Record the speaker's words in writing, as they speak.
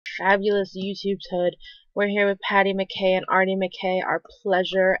fabulous YouTube hood. We're here with Patti McKay and Artie McKay, our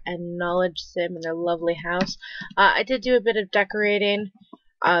pleasure and knowledge sim in their lovely house. I did do a bit of decorating.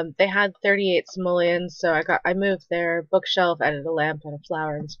 They had 38 simoleons, so I moved their bookshelf, added a lamp and a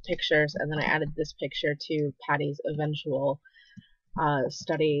flower and some pictures, and then I added this picture to Patti's eventual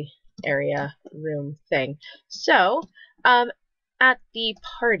study area room thing. So, at the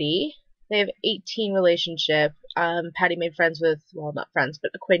party, they have 18 relationship. Patti made friends with, well, not friends,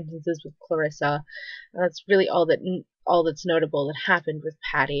 but acquaintances with Clarissa. And that's really all that's notable that happened with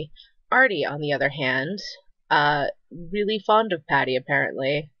Patti. Artie, on the other hand, really fond of Patti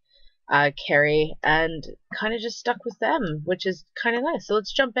apparently, Carrie, and kind of just stuck with them, which is kind of nice. So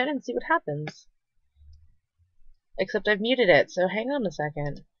let's jump in and see what happens. Except I've muted it, so hang on a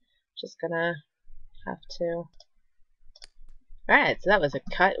second. Just gonna have to. Alright, so that was a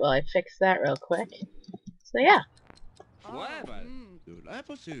cut. Well, I fixed that real quick. So yeah.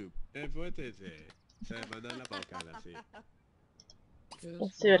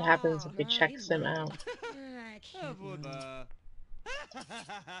 Let's see what happens if we check Sim out.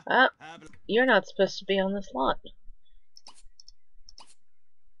 Oh, you're not supposed to be on this lot.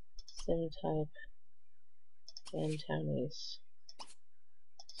 Sim type. And townies.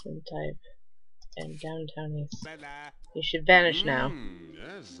 Sim type. And downtownies. You should vanish now.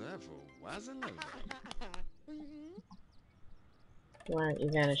 Why aren't you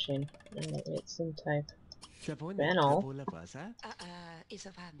vanishing? Wait, Sim type. Banal.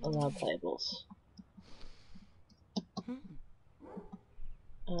 Allow playables.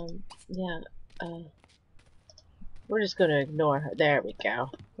 Yeah, we're just gonna ignore her. There we go.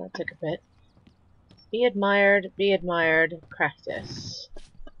 That took a bit. Be admired, practice.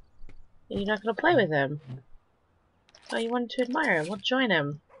 You're not gonna play with him. Oh, you wanted to admire him. Well, join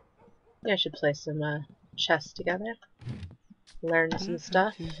him. You guys should play some, chess together. Learn some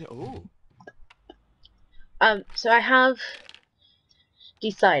stuff. So I have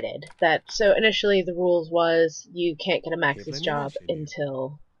decided that, so initially the rules was you can't get a Max's job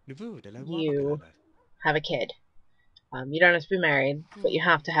until you have a kid. You don't have to be married, but you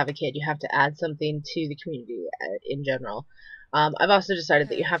have to have a kid. You have to add something to the community in general. I've also decided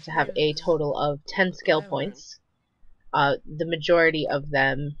that you have to have a total of 10 skill points, the majority of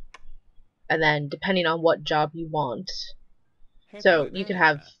them, and then depending on what job you want, so you could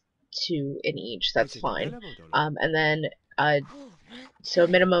have 2 in each, that's fine, and then so a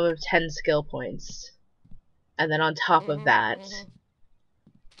minimum of 10 skill points, and then on top of that,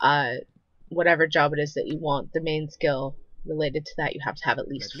 whatever job it is that you want, the main skill related to that, you have to have at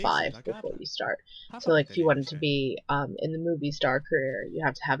least 5 before you start. So like if you wanted to be in the movie star career, you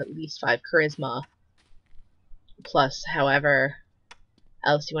have to have at least 5 charisma, plus however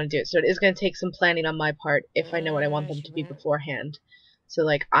else you want to do it. So it is going to take some planning on my part if I know what I want them to be beforehand. So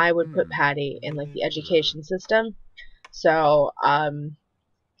like I would put Patti in like the education system, so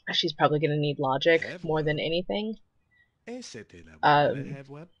she's probably going to need logic more than anything.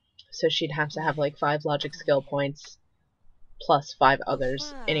 So she'd have to have like 5 logic skill points plus 5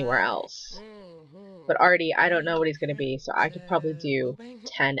 others anywhere else. But Artie, I don't know what he's going to be, so I could probably do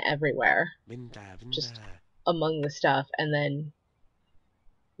 10 everywhere, just among the stuff, and then,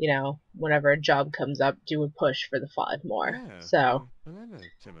 you know, whenever a job comes up, do a push for the 5 more. So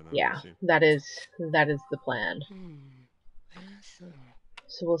yeah, that is the plan.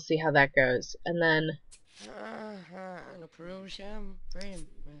 So we'll see how that goes, and then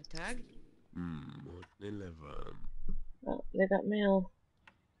oh, they got mail.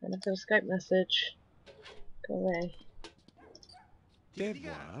 And I've got a Skype message. Go away.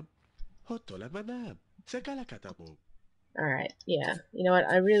 Alright, yeah. You know what?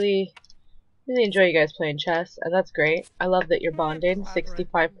 I really enjoy you guys playing chess, and that's great. I love that you're bonding.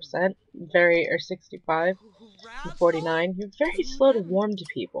 65%. Or 65. And 49. You're very slow to warm to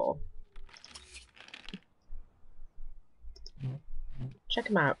people. Check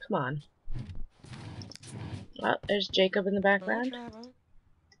him out. Come on. Oh, there's Jacob in the background.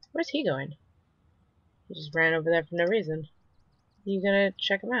 Where's he going? He just ran over there for no reason. You gonna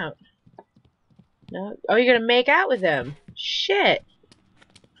check him out? No? Oh, you're gonna make out with him! Shit!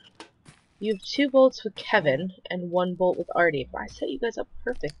 You have 2 bolts with Kevin and 1 bolt with Artie. I set you guys up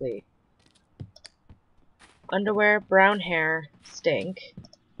perfectly. Underwear, brown hair, stink.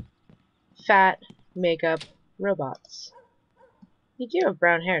 Fat, makeup, robots. You do have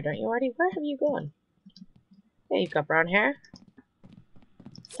brown hair, don't you, Artie? Where have you gone? Yeah, you've got brown hair.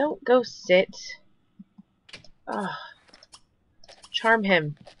 Don't go sit. Ugh. Charm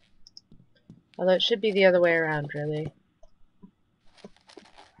him. Although it should be the other way around, really.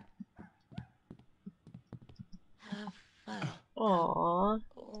 Aww.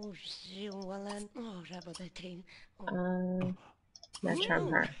 Now charm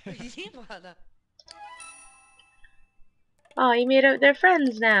her. Oh, you made out their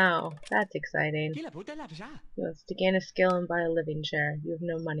friends now. That's exciting. He wants to gain a skill and buy a living share. You have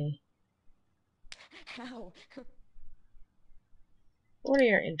no money. What are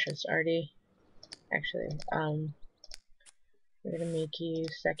your interests, Artie? Actually, we're gonna make you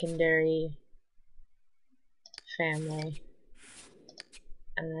secondary family.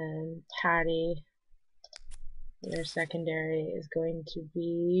 And then Patty, your secondary is going to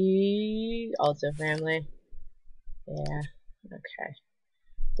be also family. Yeah, okay.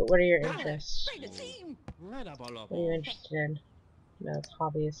 But what are your interests? What are you interested in? No, it's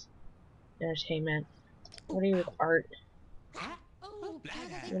hobbies. Entertainment. What are you with art?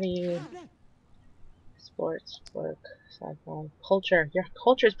 What are you? Sports, work, sci-fi, culture. Your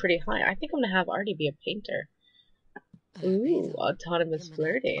culture is pretty high. I think I'm gonna have Artie be a painter. Ooh, autonomous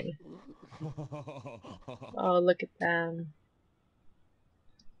flirting. Oh, look at them.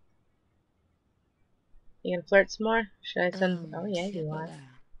 You gonna flirt some more? Should I send? Oh yeah, you are.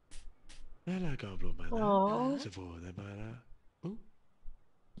 Aww.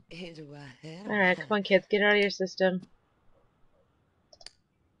 Alright, come on kids, get out of your system.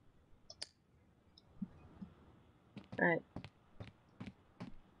 Alright.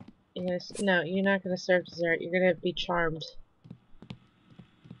 No, you're not gonna serve dessert. You're gonna be charmed.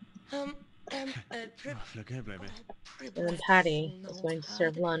 And then Patty is going to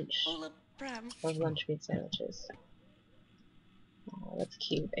serve lunch. Love lunch meat sandwiches. Oh, that's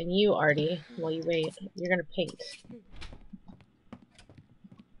cute. And you, Artie, while you wait, you're gonna paint.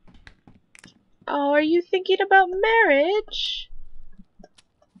 Oh, are you thinking about marriage?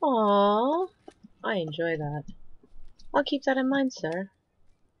 Aww. I enjoy that. I'll keep that in mind, sir.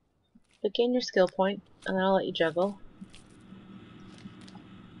 But gain your skill point, and then I'll let you juggle.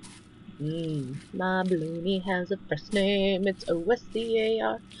 My balloony has a first name, it's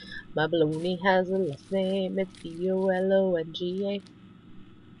O-S-C-A-R. My balloony has a last name, it's B-O-L-O-N-G-A.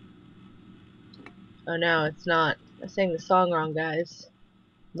 Oh no, it's not. I sang the song wrong, guys.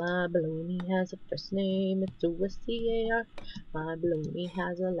 My balloony has a first name, it's O-S-C-A-R. My balloony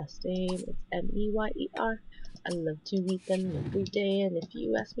has a last name, it's M-E-Y-E-R. I love to eat them every day, and if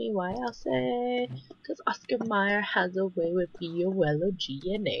you ask me why, I'll say, 'cause Oscar Mayer has a way with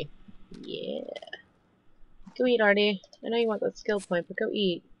B-O-L-O-G-N-A. Yeah. Go eat, Artie. I know you want that skill point, but go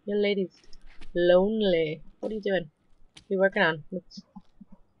eat. Your lady's lonely. What are you doing? What are you working on? It's,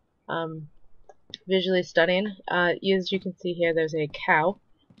 visually stunning. As you can see here, there's a cow.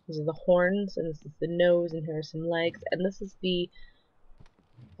 These are the horns, and this is the nose, and here are some legs, and this is the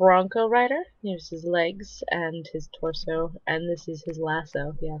Bronco rider. Here's his legs and his torso, and this is his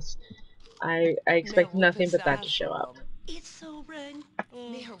lasso. Yes, I expected nothing but that to show up.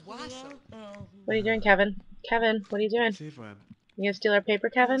 What are you doing, Kevin? Kevin, what are you doing? You gonna steal our paper,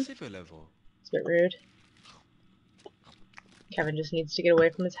 Kevin? It's a bit rude. Kevin just needs to get away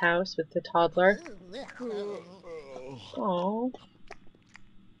from his house with the toddler. Aww.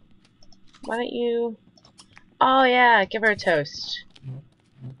 Why don't you... Oh yeah, give her a toast.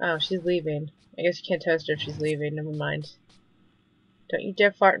 Oh, she's leaving. I guess you can't toast her if she's leaving, never mind. Don't you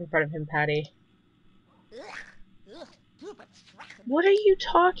dare fart in front of him, Patty. What are you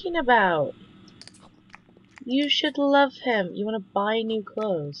talking about? You should love him. You want to buy new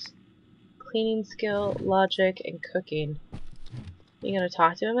clothes. Cleaning skill, logic, and cooking. You gonna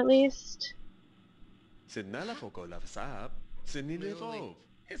talk to him at least?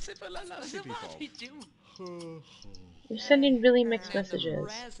 You're sending really mixed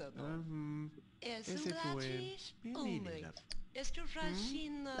messages. I'm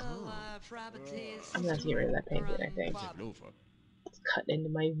gonna have to get rid of that painting, I think. It's cutting into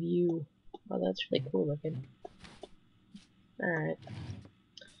my view. Oh, that's really cool looking. Alright.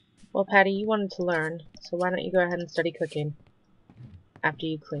 Well, Patty, you wanted to learn, so why don't you go ahead and study cooking after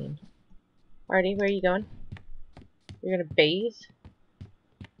you clean. Artie, where are you going? You're gonna bathe?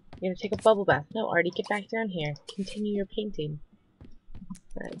 You're gonna take a bubble bath. No, Artie, get back down here. Continue your painting.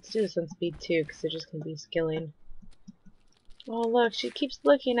 Alright, let's do this on speed 2, because they're just gonna be skilling. Oh, look, she keeps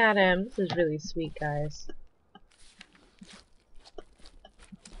looking at him. This is really sweet, guys.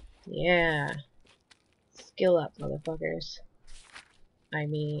 Yeah. Skill up, motherfuckers. I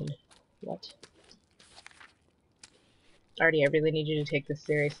mean, what? Artie, I really need you to take this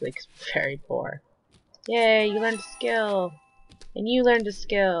seriously, because we're very poor. Yay, you learned a skill! And you learned a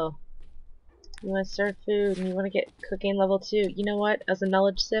skill! You want to serve food, and you want to get cooking level 2. You know what? As a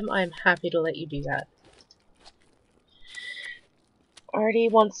knowledge sim, I am happy to let you do that. Artie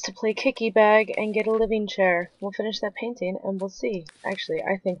wants to play kicky bag and get a living chair. We'll finish that painting and we'll see. Actually,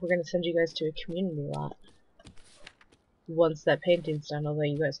 I think we're going to send you guys to a community lot once that painting's done, although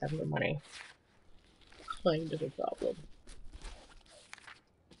you guys have no money. Kind of a problem.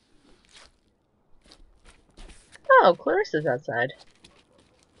 Oh, Clarissa's outside.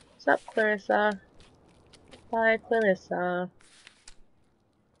 What's up, Clarissa? Bye, Clarissa.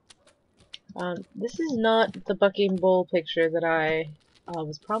 This is not the bucking bull picture that I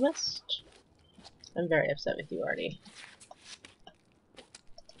was promised. I'm very upset with you, Artie.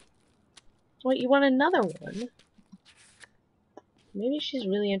 What, you want another one? Maybe she's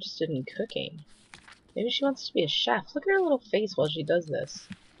really interested in cooking. Maybe she wants to be a chef. Look at her little face while she does this.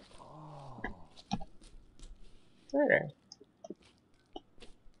 Look at her.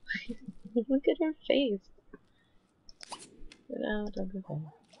 Look at her face. No, don't go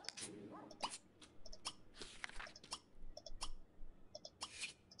there.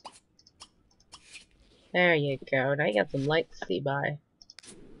 There you go. Now you got some light to see by.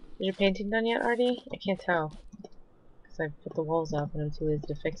 Is your painting done yet, Artie? I can't tell. Because I put the walls up and I'm too lazy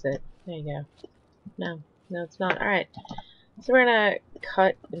to fix it. There you go. No. No, it's not. Alright. So we're gonna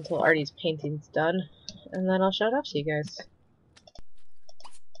cut until Artie's painting's done. And then I'll show it off to you guys.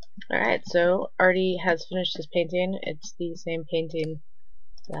 Alright, so Artie has finished his painting. It's the same painting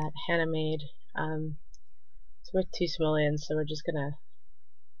that Hannah made. It's worth 2 simoleons, so we're just gonna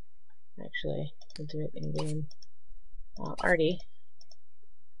actually do it in game. Artie,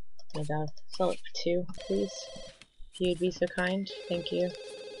 my dog, sell it for 2, please. If you'd be so kind, thank you.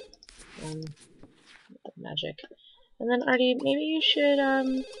 Magic. And then Artie, maybe you should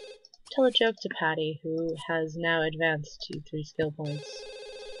tell a joke to Patty, who has now advanced to 3 skill points.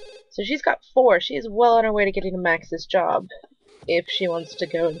 So she's got 4. She is well on her way to getting to max this job, if she wants to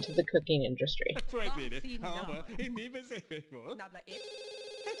go into the cooking industry.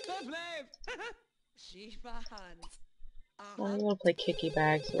 I'm gonna play kicky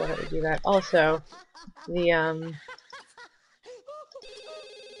bag, so why don't we do that? Also, the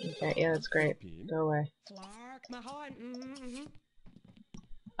okay, yeah, that's great. Go away.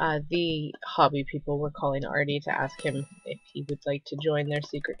 The hobby people were calling Artie to ask him if he would like to join their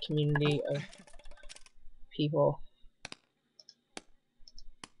secret community of people.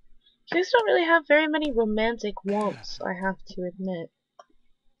 You guys don't really have very many romantic wants, I have to admit.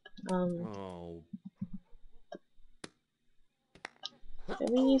 I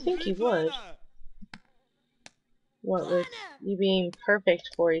mean, you think you would. What with you being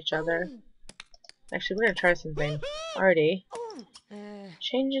perfect for each other. Actually, we're gonna try something. Artie,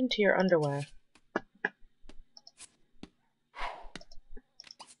 change into your underwear.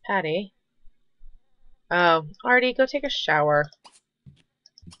 Patty. Oh, Artie, go take a shower.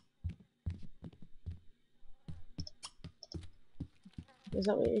 Is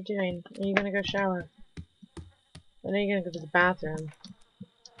that what you're doing? Are you gonna go shower? I know you're gonna go to the bathroom.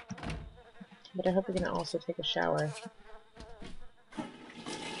 But I hope you're gonna also take a shower.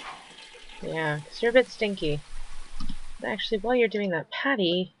 Yeah, because you're a bit stinky. Actually, while you're doing that,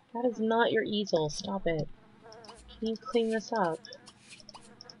 Patty, that is not your easel. Stop it. Can you clean this up?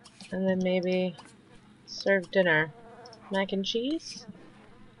 And then maybe serve dinner. Mac and cheese?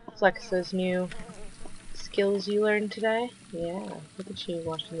 Flex those new skills you learned today. Yeah, look at you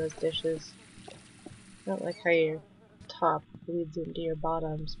washing those dishes. I don't like how your top bleeds into your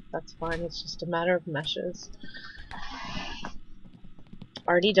bottoms, but that's fine. It's just a matter of meshes.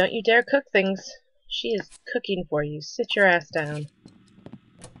 Artie, don't you dare cook things. She is cooking for you. Sit your ass down.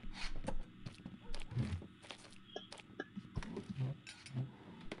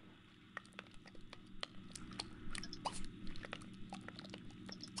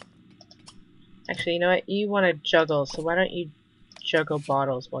 Actually, you know what? You want to juggle, so why don't you juggle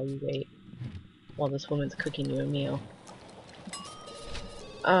bottles while you wait? While this woman's cooking you a meal.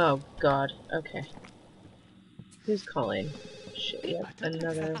 Oh, God. Okay. Who's calling? Shit, yep,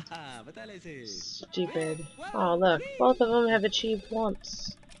 another stupid... Oh, look. Both of them have achieved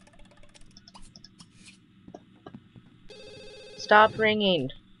wants. Stop ringing.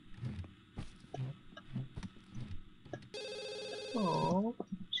 Aww.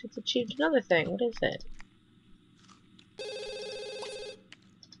 She's achieved another thing. What is it?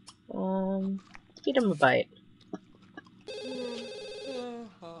 Feed him a bite.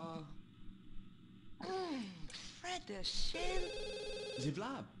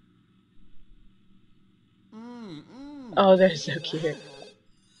 Oh, they're so cute.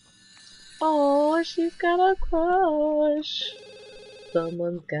 Oh, she's got a crush.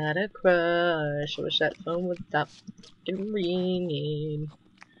 Someone's got a crush. I wish that phone would stop ringing.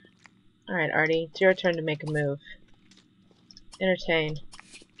 Alright, Artie, it's your turn to make a move. Entertain.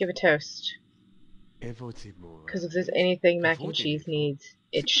 Give a toast. Because if there's anything mac and cheese needs,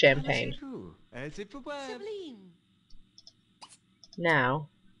 it's champagne. Now,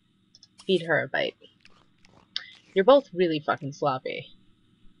 feed her a bite. You're both really fucking sloppy.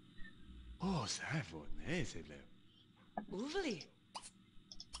 Now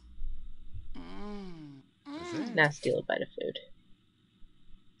steal a bite of food.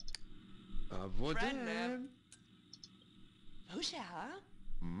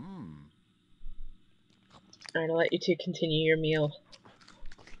 Alright, I'll let you two continue your meal.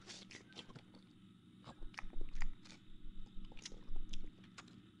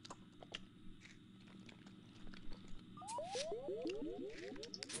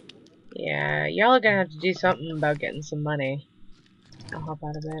 Yeah, y'all are gonna have to do something about getting some money. I'll hop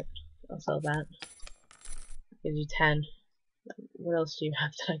out of it. I'll sell that. Gives you 10. What else do you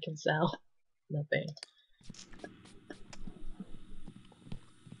have that I can sell? Nothing.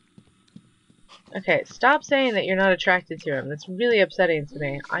 Okay, stop saying that you're not attracted to him. That's really upsetting to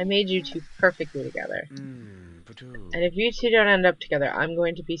me. I made you two perfectly together. And if you two don't end up together, I'm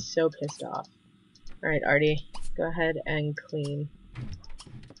going to be so pissed off. Alright, Artie, go ahead and clean.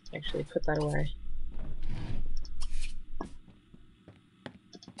 Actually, put that away.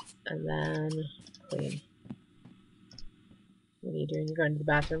 And then clean. What are you doing? You're going to the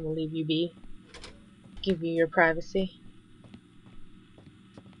bathroom. We'll leave you be. Give you your privacy.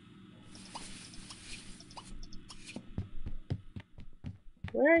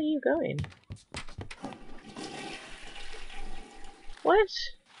 Where are you going? What?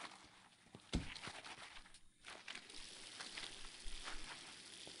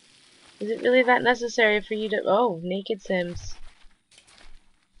 Is it really that necessary for you to— oh, naked Sims.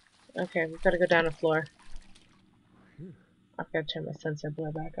 Okay, we've got to go down a floor. I've got to turn my sensor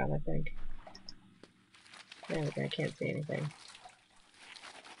blur back on, I think. There we go, I can't see anything.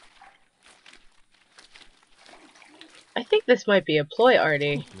 I think this might be a ploy,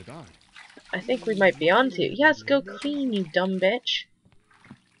 Artie. I think we might be onto— yes, go clean, you dumb bitch.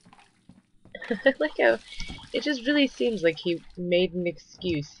 Like how it just really seems like he made an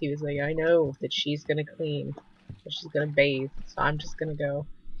excuse. He was like, I know that she's gonna clean, or she's gonna bathe, so I'm just gonna go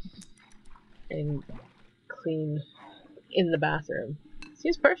and clean in the bathroom. So he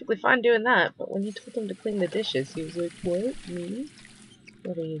was perfectly fine doing that, but when you told him to clean the dishes, he was like, what? Me?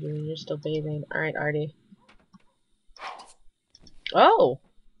 What are you doing? You're still bathing. Alright, Artie. Oh!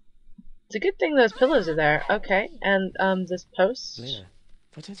 It's a good thing those pillows are there. Okay, and this post?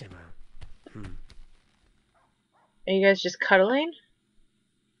 Are you guys just cuddling?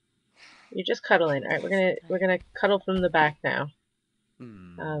 You're just cuddling. Alright, we're gonna cuddle from the back now.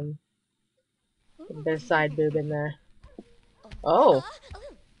 There's side boob in there. Oh!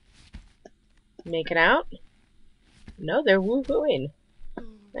 Making out? No, they're woohooing.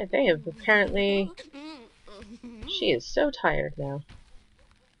 They have apparently— she is so tired now.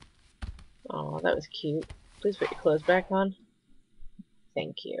 Oh, that was cute. Please put your clothes back on.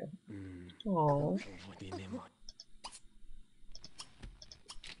 Thank you. Oh.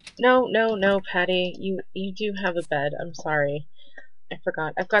 No, Patty. You do have a bed. I'm sorry. I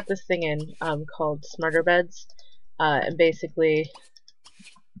forgot. I've got this thing in called Smarter Beds. And basically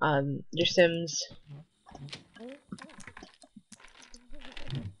your Sims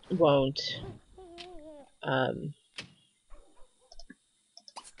won't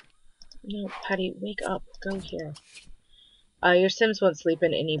no, Patty, wake up. Go here. Your Sims won't sleep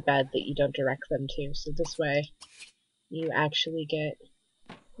in any bed that you don't direct them to, so this way you actually get—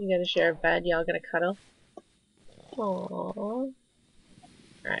 you get a share of bed, y'all gonna cuddle. Aww.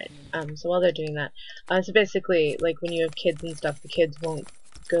 Alright, so while they're doing that, so basically, like, when you have kids and stuff, the kids won't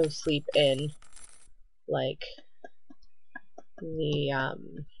go sleep in, like, the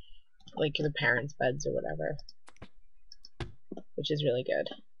parents' beds or whatever. Which is really good,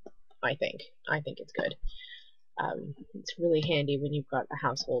 I think. I think it's good. It's really handy when you've got a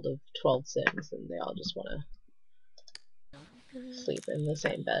household of 12 Sims and they all just want to sleep in the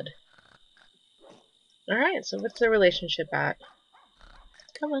same bed. Alright, so what's their relationship at?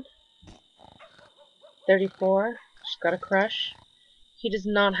 Come on. 34. She's got a crush. He does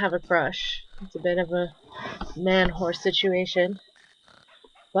not have a crush. It's a bit of a man-horse situation.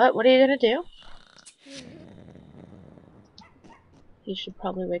 But what are you gonna do? He should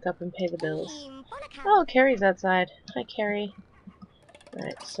probably wake up and pay the bills. Oh, Carrie's outside. Hi, Carrie.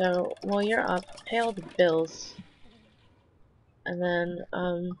 Alright, so while you're up, pay all the bills. And then,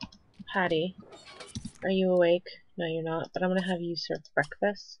 Patty, are you awake? No, you're not, but I'm gonna have you serve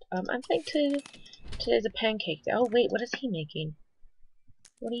breakfast. I think today's a pancake day. Oh, wait, what is he making?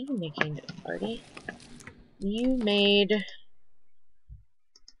 What are you making, Artie? You made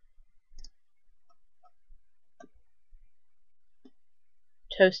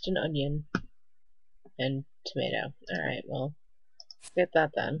toast and onion. And tomato. Alright, well, get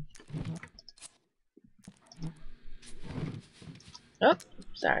that then. Oh,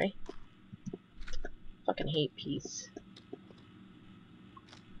 sorry. Fucking hate peas.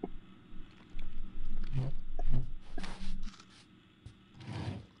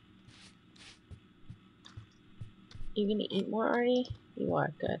 You gonna eat more, Artie? You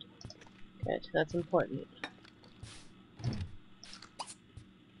are. Good. Good. That's important.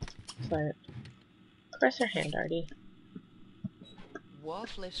 But press her hand, Artie.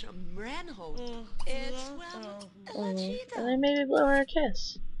 And then maybe blow her a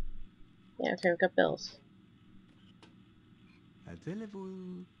kiss. Yeah, okay, we've got bills.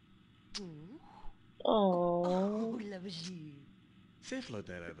 Oh.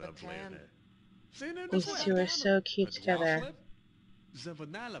 These two are so cute together.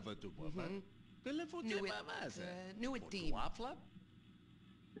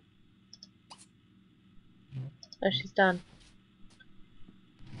 Oh, she's done.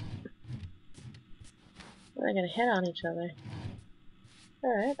 They're gonna hit on each other.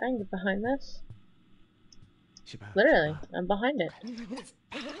 Alright, I can get behind this. Literally, I'm behind it.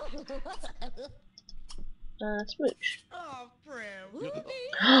 Smooch.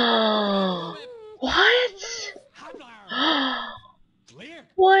 What?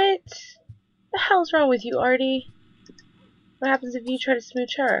 What? The hell's wrong with you, Artie? What happens if you try to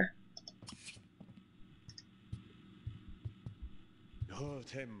smooch her?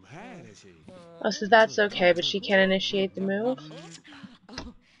 Oh, so that's okay, but she can't initiate the move?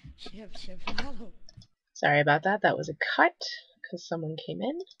 Sorry about that. That was a cut, because someone came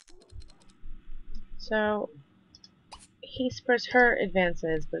in. So, he spurs her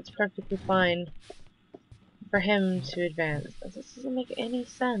advances, but it's perfectly fine for him to advance. This doesn't make any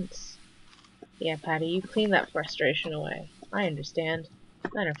sense. Yeah, Patty, you clean that frustration away. I understand.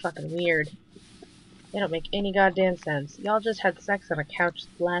 Men are fucking weird. They don't make any goddamn sense. Y'all just had sex on a couch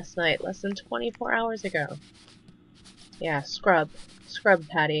last night, less than 24 hours ago. Yeah, scrub. Scrub,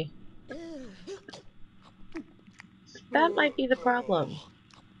 Patty. That might be the problem.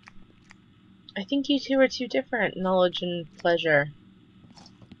 I think you two are too different, knowledge and pleasure.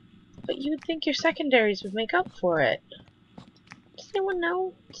 But you would think your secondaries would make up for it. Does anyone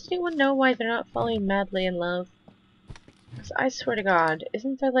know? Does anyone know why they're not falling madly in love? Because I swear to God,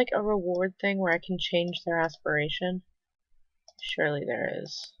 isn't there like a reward thing where I can change their aspiration? Surely there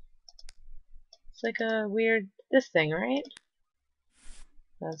is. It's like a weird this thing, right?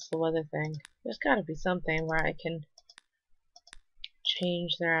 That's the weather thing. There's gotta be something where I can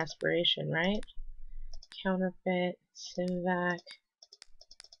change their aspiration, right? Counterfeit, SimVac.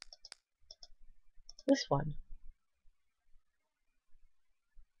 This one.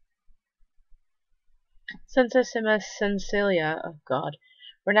 Sensosima sensilia, oh god,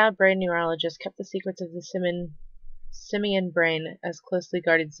 renowned brain neurologist, kept the secrets of the simian brain as closely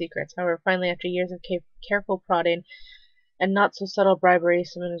guarded secrets. However, finally, after years of careful prodding and not so subtle bribery,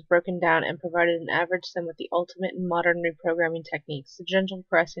 Simon was broken down and provided an average sim with the ultimate in modern reprogramming techniques. The gentle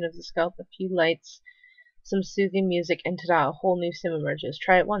pressing of the scalp, a few lights, some soothing music, and ta-da, a whole new sim emerges.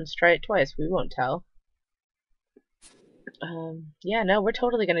 Try it once, try it twice, we won't tell. Yeah, no, we're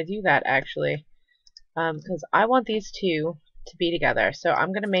totally gonna do that, actually. Because I want these two to be together. So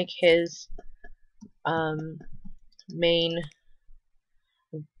I'm gonna make his main.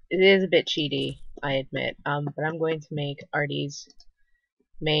 It is a bit cheaty, I admit. But I'm going to make Artie's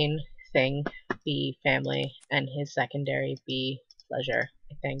main thing be family and his secondary be pleasure.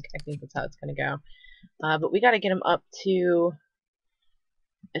 I think that's how it's gonna go. But we got to get him up to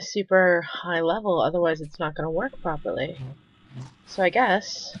a super high level, otherwise it's not gonna work properly. So I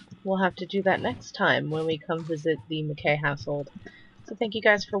guess we'll have to do that next time when we come visit the McKay household. So thank you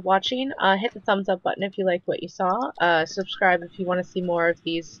guys for watching. Hit the thumbs up button if you like what you saw. Subscribe if you want to see more of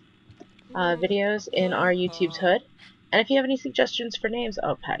these videos in our YouTube's hood. And if you have any suggestions for names,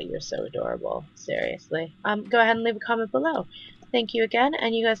 oh Patty, you're so adorable. Seriously. Go ahead and leave a comment below. Thank you again,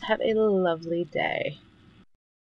 and you guys have a lovely day.